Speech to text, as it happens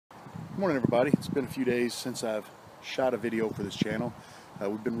Good morning, everybody. It's been a few days since I've shot a video for this channel.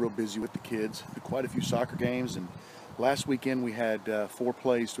 We've been real busy with the kids, quite a few soccer games, and last weekend we had 4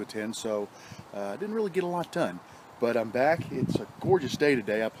 plays to attend, so I didn't really get a lot done. But I'm back. It's a gorgeous day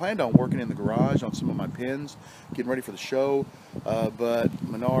today. I planned on working in the garage on some of my pins, getting ready for the show, but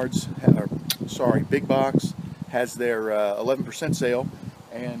Big Box has their 11% sale,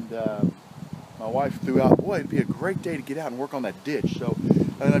 and my wife threw out, boy, it'd be a great day to get out and work on that ditch. So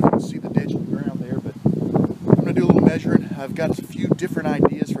I don't know if you can see the ditch on the ground there, but I'm going to do a little measuring. I've got a few different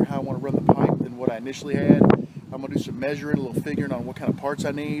ideas for how I want to run the pipe than what I initially had. I'm going to do some measuring, a little figuring on what kind of parts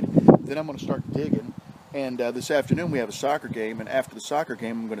I need. Then I'm going to start digging. And this afternoon we have a soccer game, and after the soccer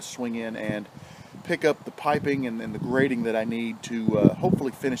game I'm going to swing in and pick up the piping and the grading that I need to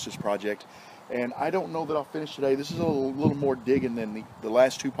hopefully finish this project. And I don't know that I'll finish today. This is a little more digging than the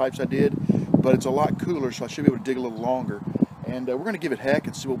last 2 pipes I did, but it's a lot cooler, so I should be able to dig a little longer. And we're going to give it heck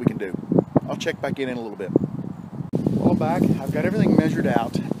and see what we can do. I'll check back in a little bit. Well, I'm back. I've got everything measured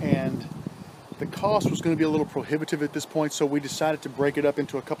out, and the cost was going to be a little prohibitive at this point, so we decided to break it up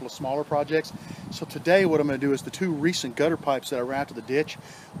into a couple of smaller projects. So today what I'm going to do is the 2 recent gutter pipes that I ran out to the ditch.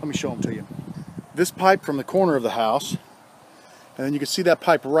 Let me show them to you. This pipe from the corner of the house, and then you can see that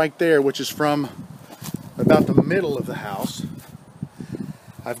pipe right there, which is from about the middle of the house.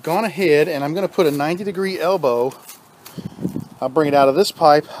 I've gone ahead and I'm going to put a 90-degree elbow. I'll bring it out of this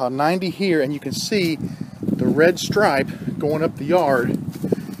pipe, a 90 here, and you can see the red stripe going up the yard.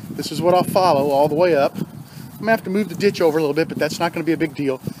 This is what I'll follow all the way up. I'm going to have to move the ditch over a little bit, but that's not going to be a big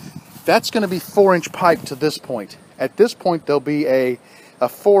deal. That's going to be 4-inch pipe to this point. At this point, there'll be a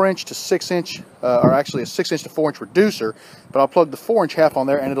 4-inch to 6-inch, or actually a 6-inch to 4-inch reducer, but I'll plug the 4-inch half on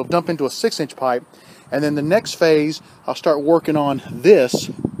there and it'll dump into a 6-inch pipe. And then the next phase, I'll start working on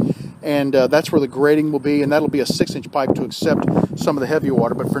this, and that's where the grading will be, and that'll be a 6-inch pipe to accept some of the heavier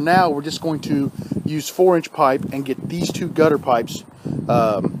water. But for now, we're just going to use 4-inch pipe and get these 2 gutter pipes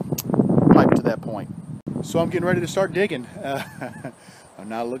piped to that point. So I'm getting ready to start digging. I'm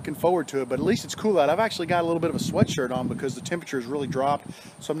not looking forward to it, but at least it's cool out. I've actually got a little bit of a sweatshirt on because the temperature has really dropped,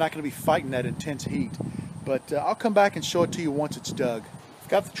 so I'm not going to be fighting that intense heat. But I'll come back and show it to you once it's dug. I've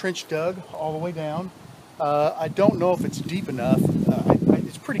got the trench dug all the way down. I don't know if it's deep enough.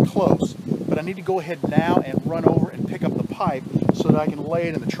 It's pretty close, but I need to go ahead now and run over and pick up the pipe so that I can lay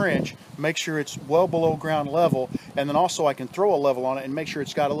it in the trench, make sure it's well below ground level, and then also I can throw a level on it and make sure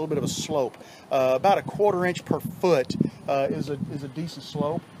it's got a little bit of a slope. About a 1/4 inch per foot is a decent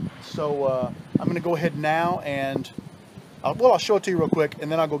slope. So I'm going to go ahead now and I'll show it to you real quick,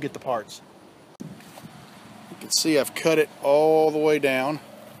 and then I'll go get the parts. You can see I've cut it all the way down.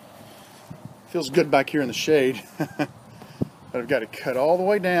 Feels good back here in the shade. But I've got it cut all the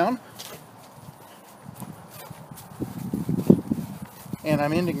way down. And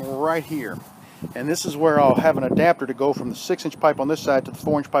I'm ending right here. And this is where I'll have an adapter to go from the 6-inch pipe on this side to the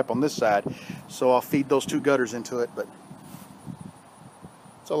 4-inch pipe on this side. So I'll feed those 2 gutters into it, but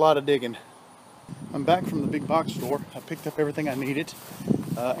it's a lot of digging. I'm back from the big box store. I picked up everything I needed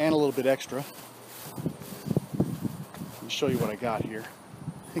and a little bit extra. Let me show you what I got here.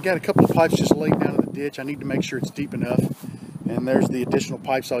 I got a couple of pipes just laid down in the ditch. I need to make sure it's deep enough. And there's the additional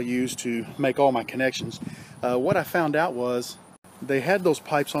pipes I'll use to make all my connections. What I found out was they had those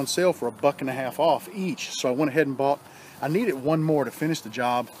pipes on sale for $1.50 off each. So I went ahead and bought, I needed 1 more to finish the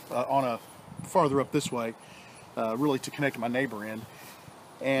job on a farther up this way, really to connect my neighbor in.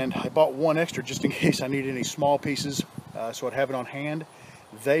 And I bought 1 extra just in case I needed any small pieces, so I'd have it on hand.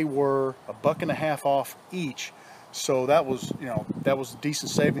 They were $1.50 off each. So that was, that was a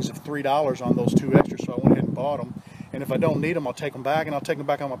decent savings of $3 on those 2 extras. So I went ahead and bought them. And if I don't need them, I'll take them back, and I'll take them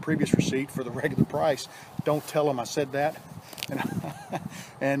back on my previous receipt for the regular price. Don't tell them I said that.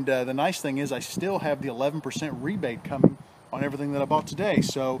 And the nice thing is I still have the 11% rebate coming on everything that I bought today.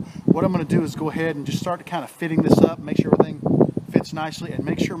 So what I'm going to do is go ahead and just start kind of fitting this up, make sure everything fits nicely, and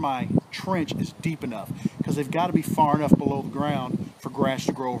make sure my trench is deep enough, because they've got to be far enough below the ground for grass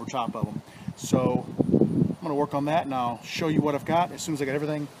to grow over top of them. So I'm going to work on that, and I'll show you what I've got as soon as I got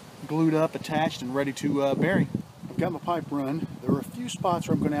everything glued up, attached, and ready to bury. I've got my pipe run. There are a few spots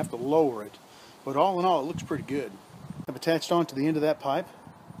where I'm going to have to lower it, but all in all it looks pretty good. I've attached on to the end of that pipe,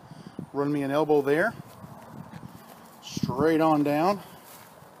 run me an elbow there, straight on down,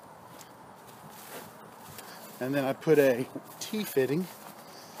 and then I put a T-fitting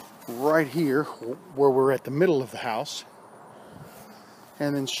right here where we're at the middle of the house,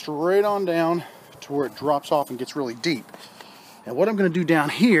 and then straight on down to where it drops off and gets really deep. And what I'm going to do down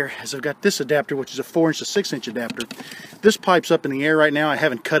here is I've got this adapter, which is a 4-inch to 6-inch adapter. This pipe's up in the air right now. I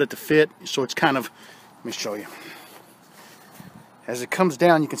haven't cut it to fit, so it's kind of, let me show you. As it comes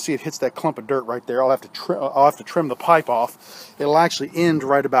down, you can see it hits that clump of dirt right there. I'll have to trim the pipe off. It'll actually end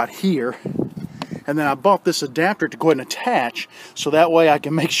right about here. And then I bought this adapter to go ahead and attach, so that way I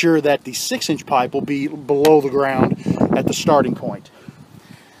can make sure that the 6-inch pipe will be below the ground at the starting point.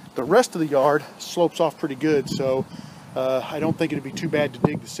 The rest of the yard slopes off pretty good, so I don't think it'd be too bad to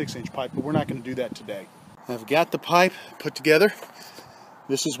dig the 6-inch pipe, but we're not going to do that today. I've got the pipe put together.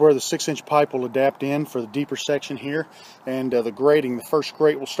 This is where the 6-inch pipe will adapt in for the deeper section here, and the grating, the first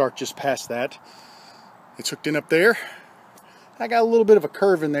grate will start just past that. It's hooked in up there. I got a little bit of a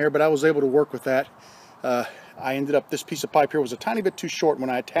curve in there, but I was able to work with that. I ended up, this piece of pipe here was a tiny bit too short.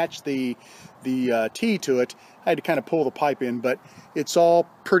 When I attached the T to it, I had to kind of pull the pipe in, but it's all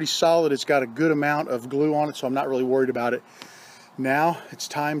pretty solid. It's got a good amount of glue on it, so I'm not really worried about it. Now it's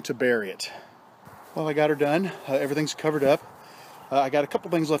time to bury it. Well, I got her done. Everything's covered up. I got a couple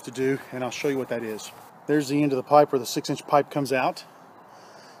things left to do, and I'll show you what that is. There's the end of the pipe where the 6-inch pipe comes out.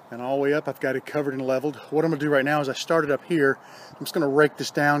 And all the way up, I've got it covered and leveled. What I'm going to do right now is I started up here. I'm just going to rake this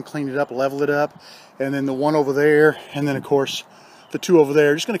down, clean it up, level it up. And then the one over there, and then of course the two over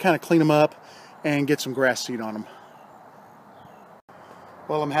there. Just going to kind of clean them up and get some grass seed on them.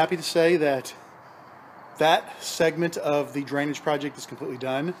 Well, I'm happy to say that that segment of the drainage project is completely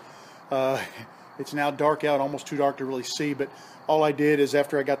done. It's now dark out, almost too dark to really see, but all I did is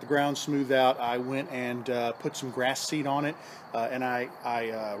after I got the ground smoothed out, I went and put some grass seed on it, and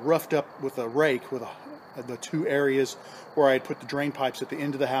I roughed up with a rake with the two areas where I had put the drain pipes at the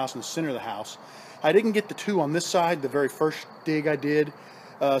end of the house and the center of the house. I didn't get the two on this side, the very first dig I did,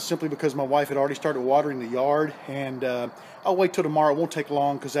 simply because my wife had already started watering the yard, and I'll wait till tomorrow. It won't take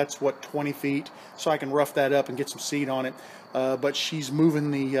long because that's, what, 20 feet, so I can rough that up and get some seed on it. But she's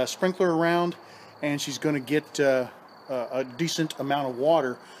moving the sprinkler around, and she's going to get a decent amount of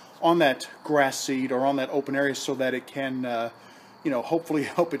water on that grass seed or on that open area so that it can, you know, hopefully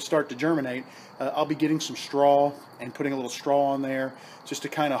help it start to germinate. I'll be getting some straw and putting a little straw on there just to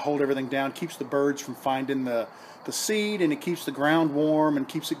kind of hold everything down. Keeps the birds from finding the seed, and it keeps the ground warm and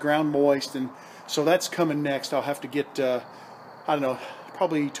keeps the ground moist. And so that's coming next. I'll have to get, I don't know,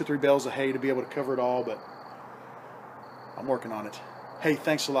 probably 2 or 3 bales of hay to be able to cover it all, but I'm working on it. Hey,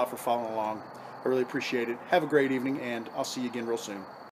 thanks a lot for following along. I really appreciate it. Have a great evening, and I'll see you again real soon.